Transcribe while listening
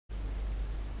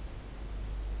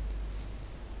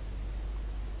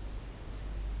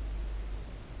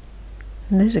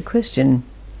And there's a question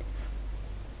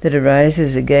that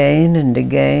arises again and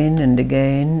again and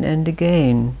again and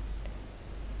again.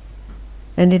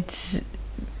 And it's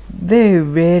very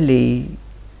rarely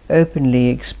openly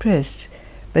expressed,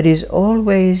 but is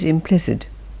always implicit.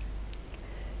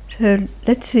 So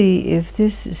let's see if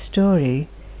this story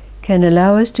can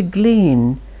allow us to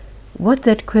glean what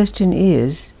that question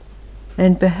is,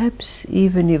 and perhaps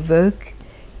even evoke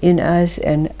in us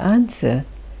an answer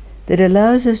that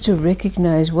allows us to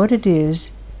recognize what it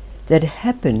is that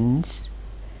happens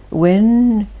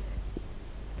when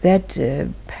that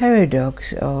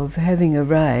paradox of having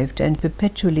arrived and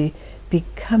perpetually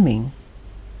becoming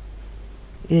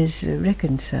is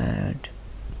reconciled.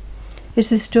 It's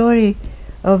the story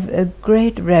of a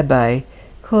great rabbi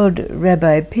called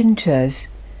Rabbi Pinchas.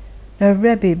 Now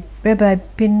Rabbi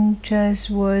Pinchas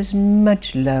was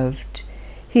much loved.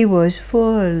 He was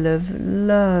full of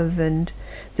love and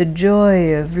the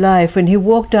joy of life. When he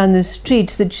walked down the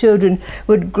streets, the children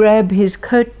would grab his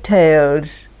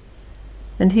coattails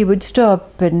and he would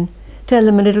stop and tell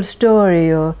them a little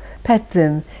story or pat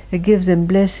them or give them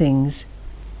blessings.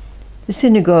 The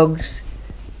synagogue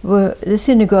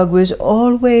was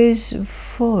always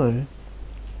full.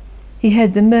 He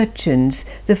had the merchants,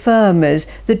 the farmers,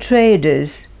 the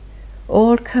traders,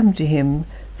 all come to him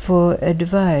for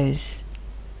advice.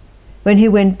 When he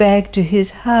went back to his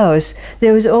house,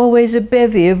 there was always a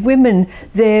bevy of women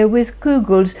there with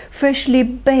kugels, freshly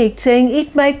baked, saying,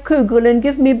 "Eat my kugel and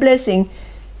give me blessing."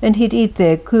 And he'd eat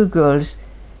their kugels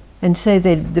and say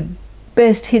they're the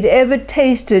best he'd ever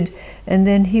tasted, and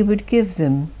then he would give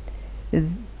them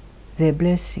their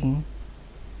blessing.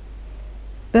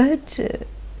 But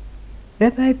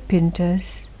Rabbi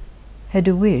Pinchas had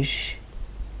a wish,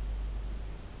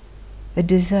 a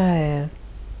desire.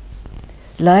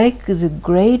 Like the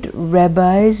great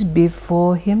rabbis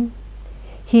before him,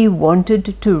 he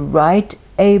wanted to write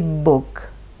a book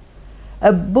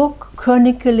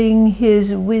chronicling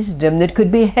his wisdom that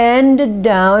could be handed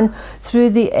down through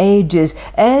the ages,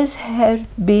 as had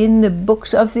been the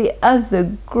books of the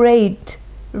other great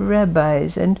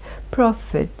rabbis and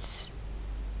prophets.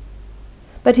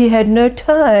 But he had no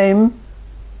time.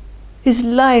 His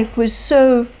life was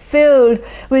so filled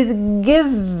with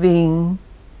giving.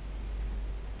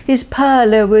 His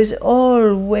parlor was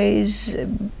always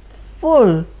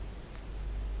full.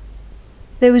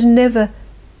 There was never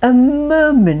a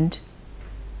moment.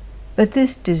 But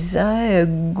this desire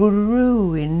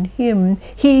grew in him.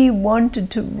 He wanted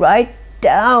to write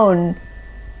down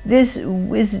this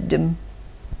wisdom.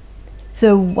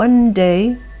 So one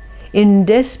day, in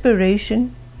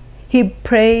desperation, he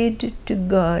prayed to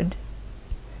God.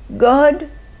 God,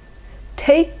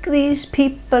 take these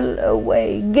people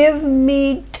away. Give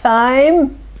me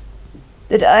time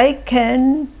that I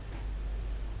can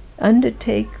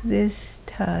undertake this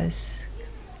task.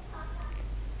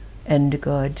 And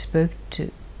God spoke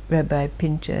to Rabbi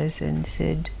Pinchas and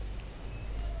said,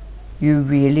 "You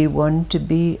really want to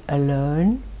be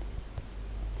alone?"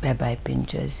 Rabbi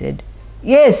Pinchas said,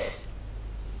 "Yes."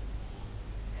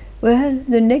 Well,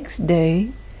 the next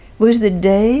day was the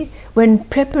day when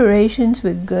preparations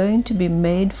were going to be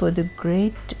made for the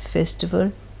great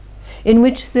festival in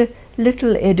which the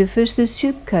little edifice, the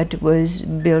Sukkot, was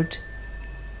built.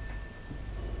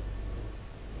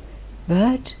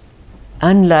 But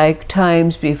unlike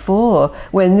times before,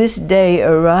 when this day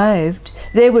arrived,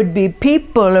 there would be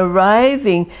people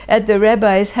arriving at the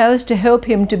rabbi's house to help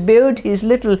him to build his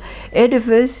little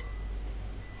edifice.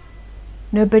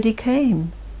 Nobody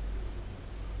came.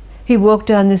 He walked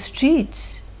down the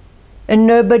streets and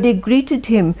nobody greeted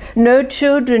him. No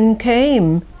children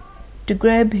came to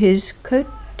grab his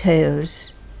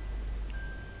coattails.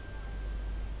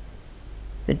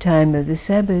 The time of the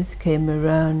Sabbath came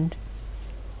around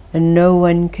and no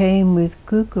one came with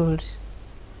kugels.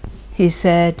 He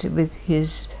sat with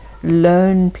his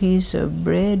lone piece of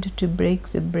bread to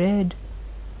break the bread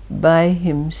by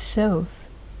himself.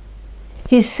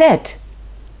 He sat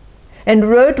and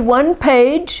wrote one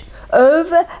page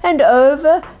over and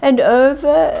over and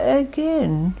over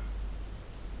again.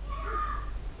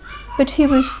 But he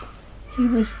was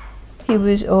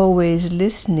always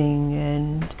listening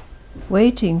and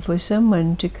waiting for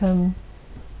someone to come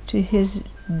to his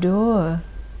door.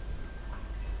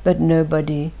 But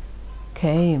nobody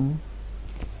came,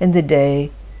 and the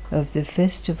day of the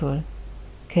festival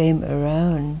came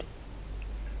around.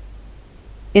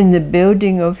 In the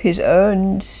building of his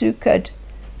own Sukkot,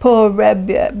 poor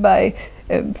Rabbi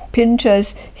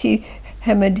Pinchas, he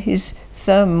hammered his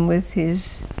thumb with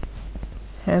his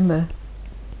hammer.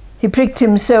 He pricked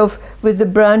himself with the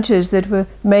branches that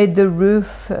made the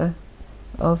roof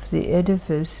of the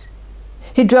edifice.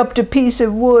 He dropped a piece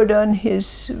of wood on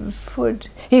his foot.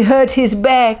 He hurt his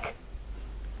back.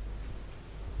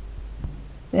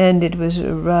 And it was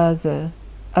a rather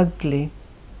ugly,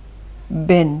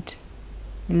 bent-looking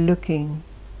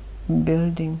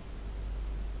building.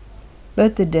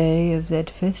 But the day of that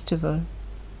festival,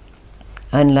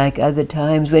 unlike other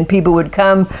times when people would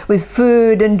come with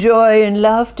food and joy and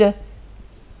laughter,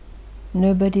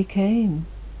 nobody came.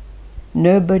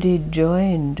 Nobody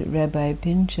joined Rabbi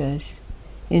Pinchas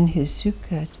in his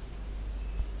sukkah.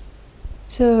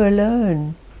 So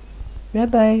alone,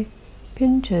 Rabbi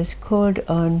Pinchas called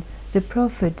on the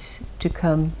prophets to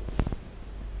come.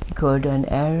 He called on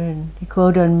Aaron, he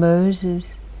called on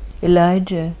Moses,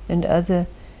 Elijah, and other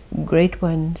great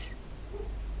ones.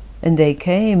 And they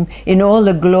came in all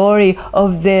the glory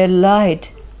of their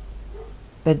light,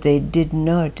 but they did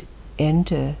not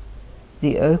enter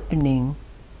the opening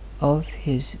of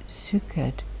his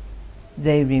sukkah.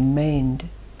 They remained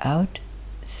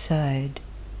outside.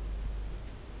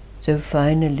 So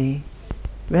finally,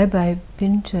 Rabbi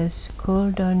Pinchas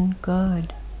called on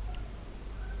God,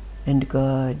 and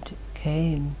God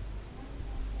came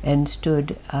and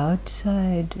stood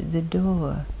outside the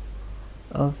door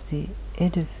of the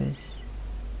edifice.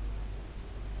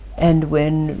 And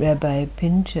when Rabbi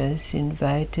Pinchas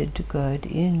invited God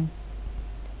in,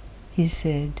 he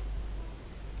said,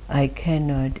 "I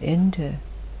cannot enter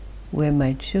where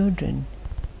my children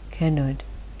cannot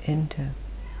enter."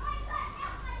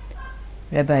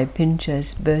 Rabbi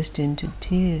Pinchas burst into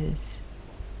tears,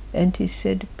 and he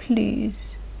said,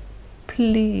 "Please,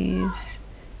 please,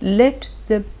 let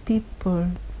the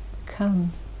people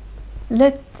come.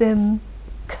 Let them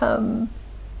come."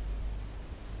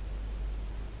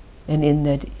 And in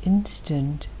that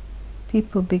instant,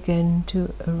 people began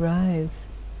to arrive.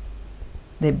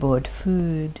 They brought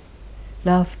food,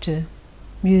 laughter,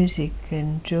 music,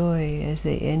 and joy as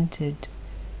they entered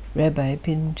Rabbi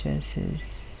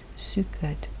Pinchas's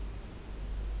sukkah.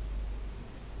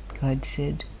 God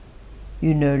said,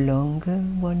 "You no longer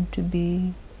want to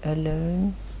be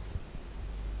alone?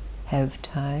 Have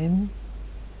time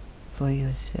for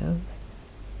yourself?"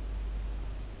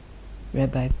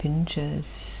 Rabbi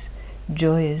Pinchas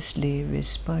joyously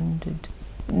responded,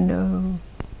 "No,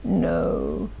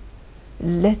 no,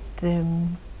 let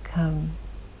them come.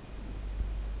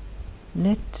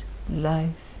 Let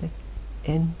life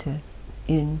enter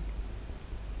in."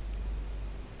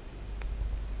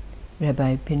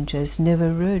 Rabbi Pinchas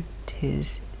never wrote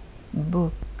his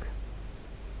book,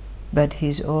 but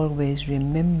he's always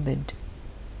remembered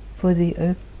for the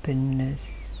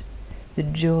openness, the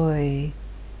joy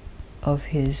of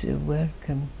his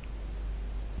welcome.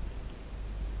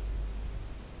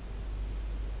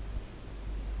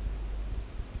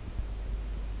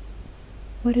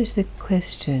 What is the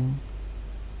question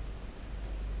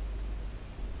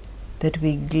that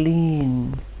we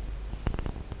glean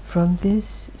from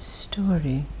this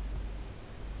story?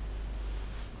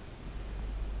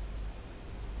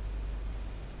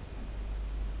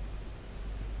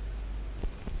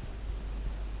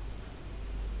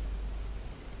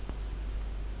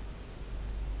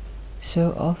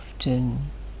 So often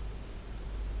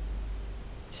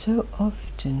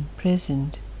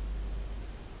present,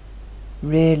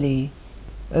 rarely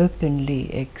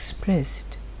openly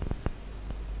expressed,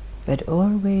 but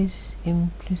always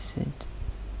implicit.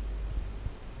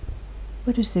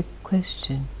 What is the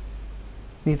question?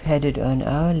 We've had it on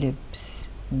our lips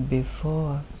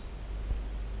before.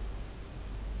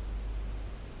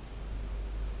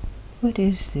 What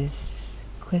is this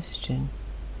question?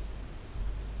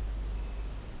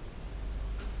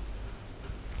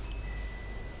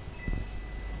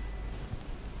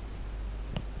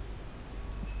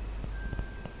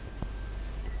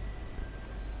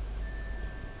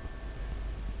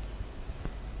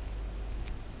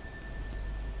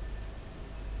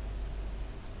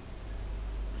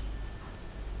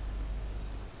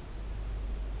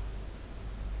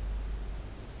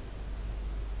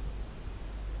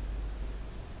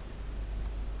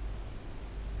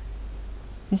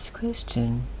 This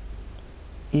question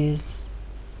is,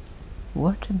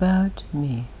 what about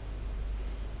me?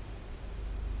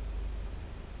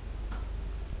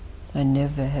 I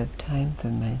never have time for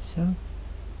myself.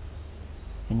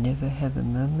 I never have a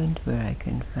moment where I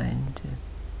can find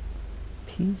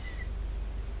peace,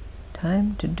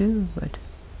 time to do what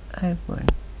I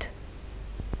want.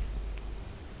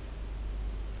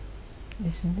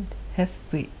 Isn't it? Have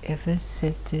we ever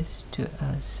said this to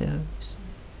ourselves?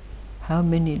 How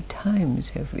many times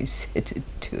have we said it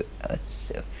to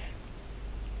ourselves?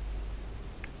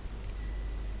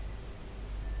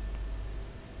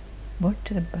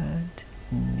 What about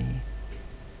me?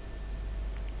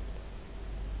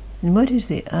 And what is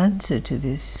the answer to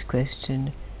this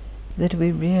question that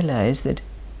we realize that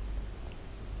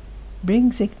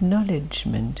brings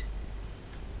acknowledgement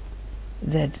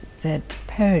that that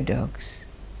paradox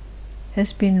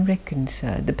has been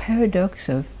reconciled, the paradox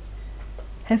of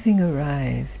having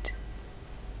arrived,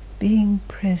 being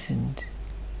present,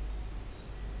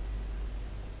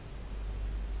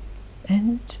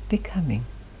 and becoming.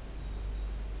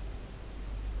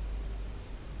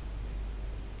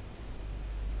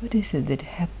 What is it that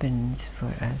happens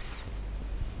for us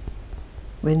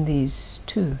when these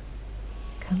two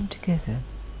come together?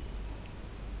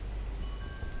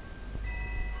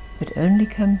 But only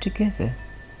come together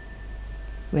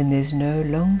when there's no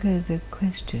longer the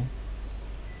question,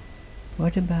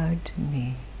 what about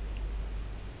me?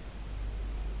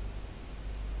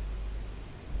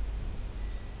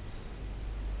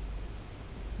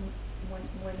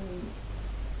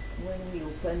 When we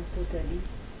open totally,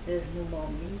 there's no more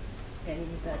me, and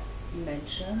in that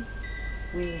dimension,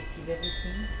 we receive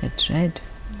everything. That's right.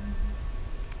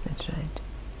 That's right.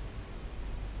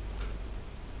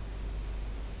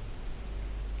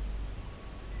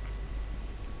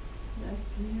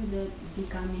 The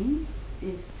becoming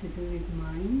is to do with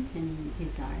mind and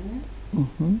desire,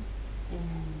 Mm-hmm.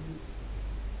 and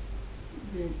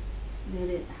let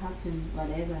it happen,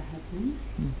 whatever happens,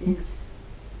 Mm-hmm. is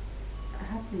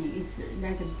happening. It's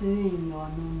like a doing or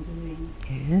non-doing.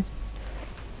 Yes.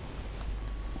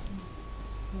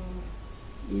 So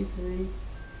if we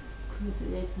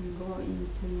could let him go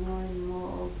into more and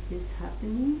more of this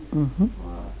happening, Mm-hmm.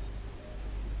 or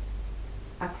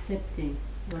accepting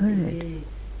what Alright. it is,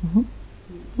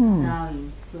 Mm-hmm.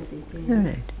 allowing what it is, All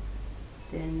right.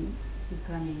 then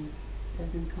becoming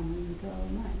doesn't come into our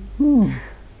mind. Mm.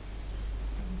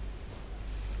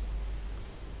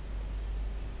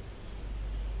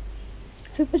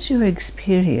 So what's your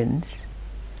experience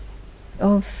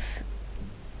of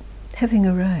having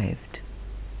arrived?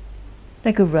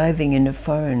 Like arriving in a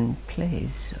foreign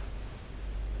place,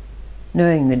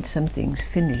 knowing that something's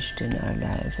finished in our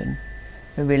life, and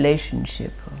a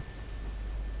relationship, or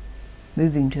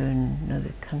moving to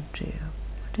another country, or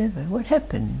whatever. What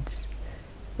happens?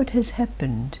 What has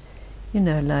happened in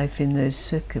our life in those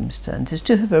circumstances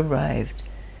to have arrived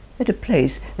at a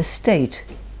place, a state?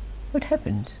 What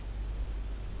happens?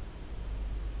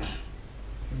 You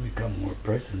become more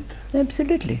present.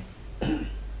 Absolutely.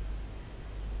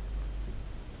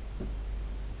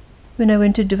 When I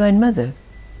went to Divine Mother,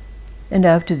 and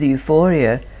after the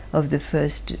euphoria of the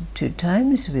first 2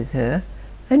 times with her,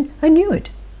 I knew it.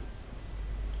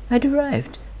 I'd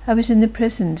arrived. I was in the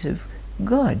presence of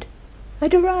God.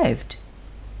 I'd arrived.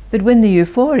 But when the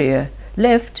euphoria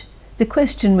left, the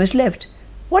question was left,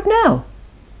 what now?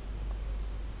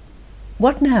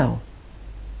 What now?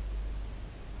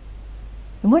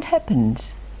 And what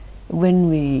happens when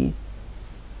we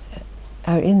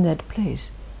are in that place?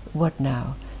 What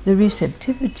now? The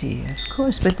receptivity, of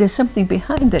course, but there's something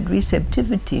behind that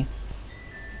receptivity.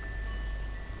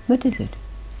 What is it?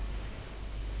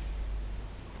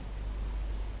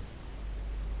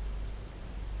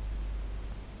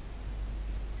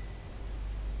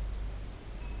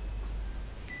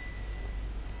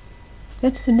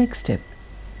 That's the next step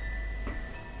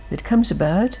that comes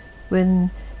about when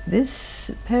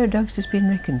this paradox has been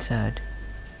reconciled.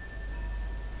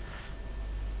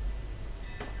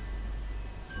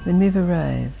 When we've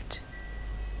arrived,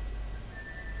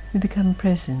 we become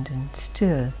present and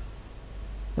still,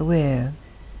 aware,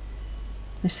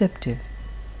 receptive.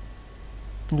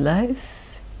 And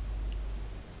life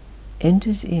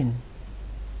enters in.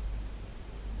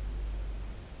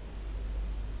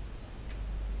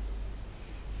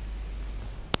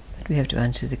 But we have to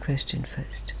answer the question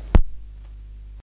first.